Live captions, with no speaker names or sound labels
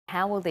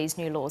How will these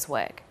new laws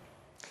work?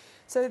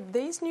 So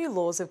these new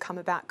laws have come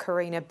about,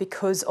 Karina,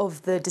 because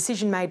of the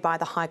decision made by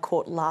the High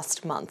Court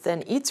last month,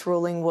 and its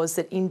ruling was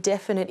that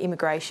indefinite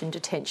immigration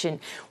detention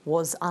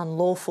was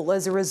unlawful.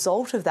 As a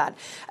result of that,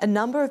 a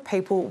number of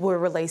people were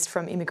released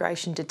from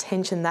immigration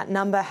detention. That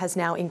number has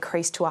now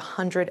increased to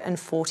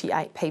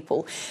 148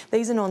 people.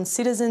 These are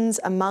non-citizens,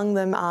 among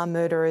them are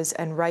murderers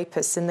and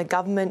rapists, and the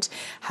government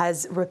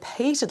has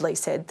repeatedly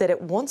said that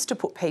it wants to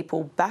put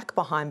people back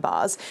behind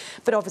bars,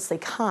 but obviously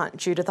can't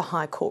due to the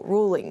High Court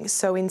ruling.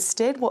 So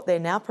instead, what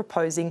they're now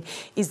proposing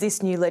is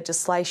this new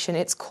legislation.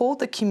 It's called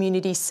the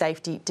Community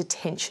Safety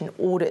Detention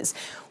Orders.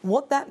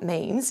 What that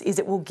means is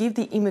it will give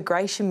the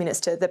Immigration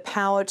Minister the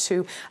power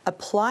to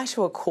apply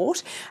to a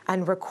court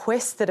and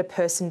request that a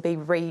person be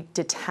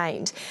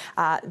re-detained.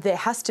 There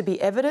has to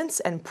be evidence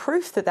and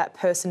proof that that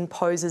person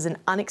poses an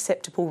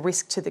unacceptable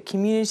risk to the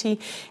community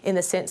in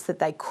the sense that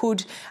they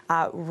could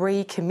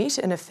recommit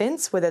an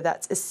offence, whether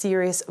that's a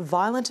serious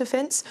violent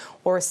offence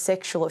or a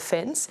sexual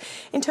offence.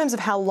 In terms of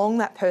how long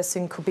that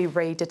person could be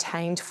re-detained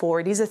for,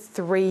 it is a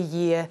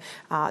 3-year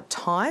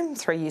time,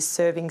 3-year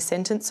serving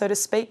sentence, so to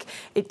speak.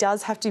 It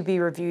does have to be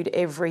reviewed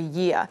every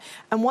year.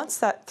 And once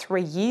that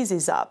 3 years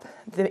is up,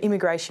 the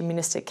Immigration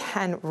Minister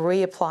can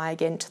reapply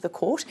again to the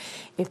court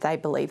if they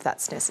believe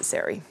that's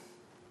necessary.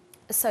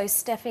 So,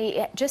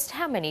 Steffi, just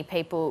how many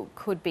people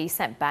could be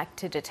sent back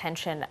to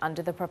detention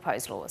under the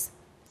proposed laws?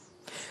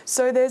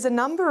 So there's a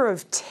number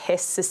of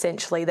tests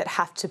essentially that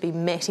have to be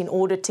met in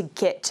order to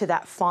get to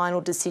that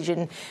final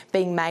decision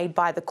being made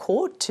by the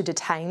court to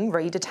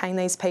re-detain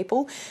these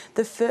people.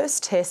 The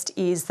first test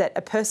is that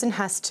a person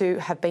has to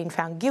have been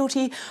found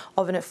guilty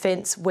of an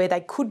offence where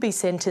they could be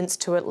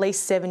sentenced to at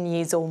least 7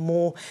 years or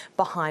more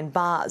behind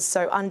bars.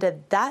 So under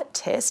that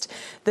test,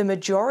 the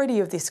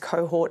majority of this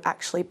cohort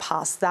actually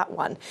passed that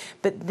one.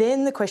 But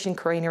then the question,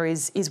 Karina,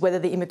 is whether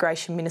the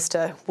Immigration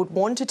Minister would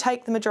want to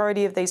take the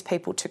majority of these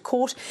people to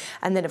court.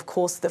 And then, of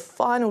course, the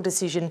final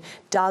decision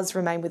does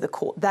remain with the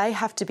court. They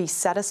have to be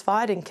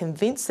satisfied and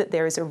convinced that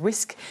there is a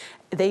risk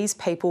these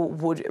people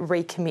would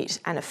recommit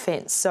an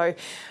offence. So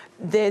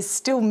there's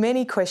still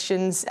many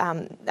questions.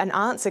 An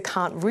answer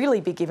can't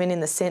really be given in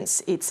the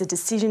sense it's a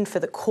decision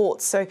for the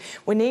courts. So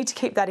we need to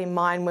keep that in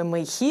mind when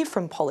we hear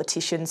from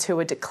politicians who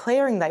are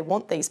declaring they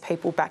want these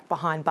people back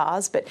behind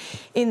bars. But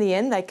in the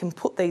end, they can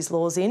put these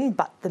laws in,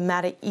 but the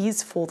matter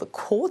is for the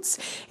courts.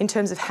 In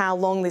terms of how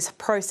long this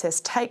process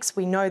takes,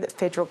 we know that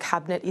Federal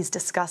Cabinet is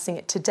discussing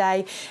it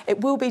today.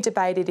 It will be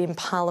debated in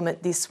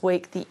Parliament this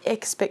week. The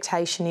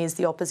expectation is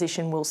the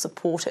opposition will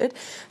support it.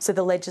 So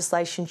the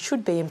legislation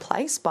should be in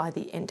place by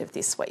the end of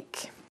this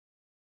week.